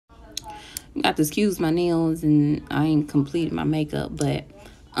You got to excuse my nails, and I ain't completed my makeup, but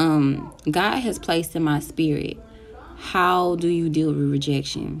God has placed in my spirit, how do you deal with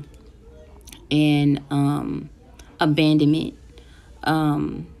rejection and abandonment?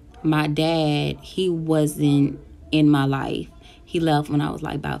 My dad, he wasn't in my life. He left when I was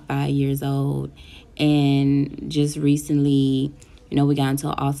like about 5 years old. And just recently, we got into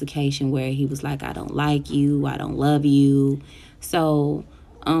an altercation where he was like, I don't like you, I don't love you. So,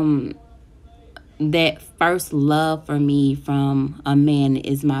 that first love for me from a man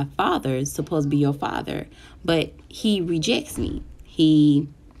is my father. It's supposed to be your father. But he rejects me. He,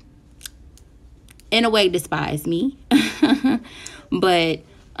 in a way, despised me. But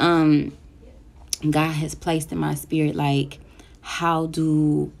God has placed in my spirit, like, how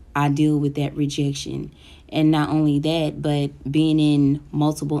do I deal with that rejection? And not only that, but being in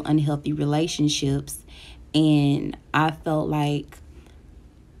multiple unhealthy relationships, and I felt like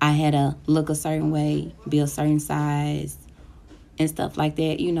I had to look a certain way, be a certain size, and stuff like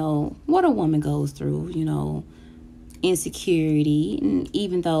that. What a woman goes through, insecurity. And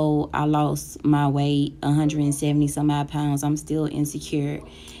even though I lost my weight, 170 some odd pounds, I'm still insecure.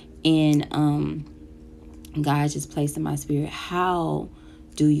 And God just placed in my spirit, how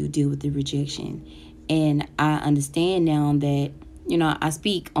do you deal with the rejection? And I understand now that, I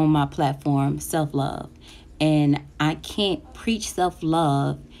speak on my platform, self-love. And I can't preach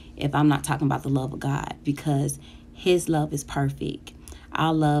self-love if I'm not talking about the love of God, because his love is perfect.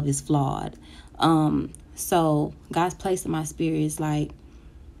 Our love is flawed. So God's placed in my spirit is like,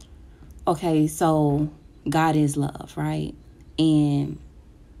 okay, so God is love, right? And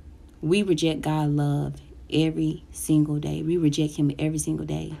we reject God's love every single day. We reject him every single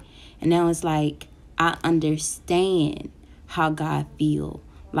day. And now it's like, I understand how God feels.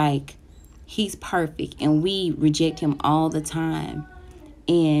 Like, he's perfect and we reject him all the time.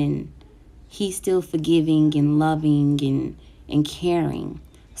 And he's still forgiving and loving and caring.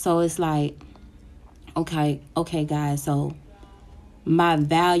 So it's like, okay, guys, so my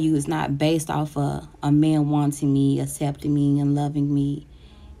value is not based off of a man wanting me, accepting me, and loving me.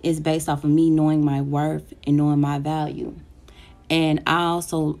 It's based off of me knowing my worth and knowing my value. And I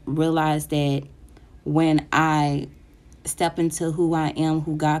also realized that when I step into who I am,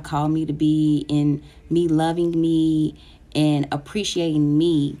 who God called me to be, and me loving me and appreciating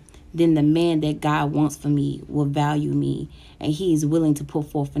me, then the man that God wants for me will value me. And he's willing to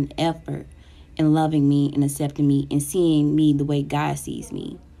put forth an effort in loving me and accepting me and seeing me the way God sees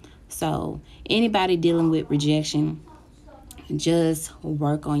me. So anybody dealing with rejection, just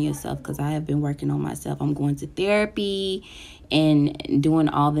work on yourself, because I have been working on myself. I'm going to therapy and doing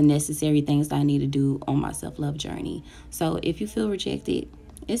all the necessary things that I need to do on my self-love journey. So if you feel rejected,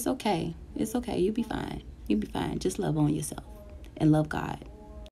 it's okay. It's okay. You'll be fine. You'll be fine. Just love on yourself and love God.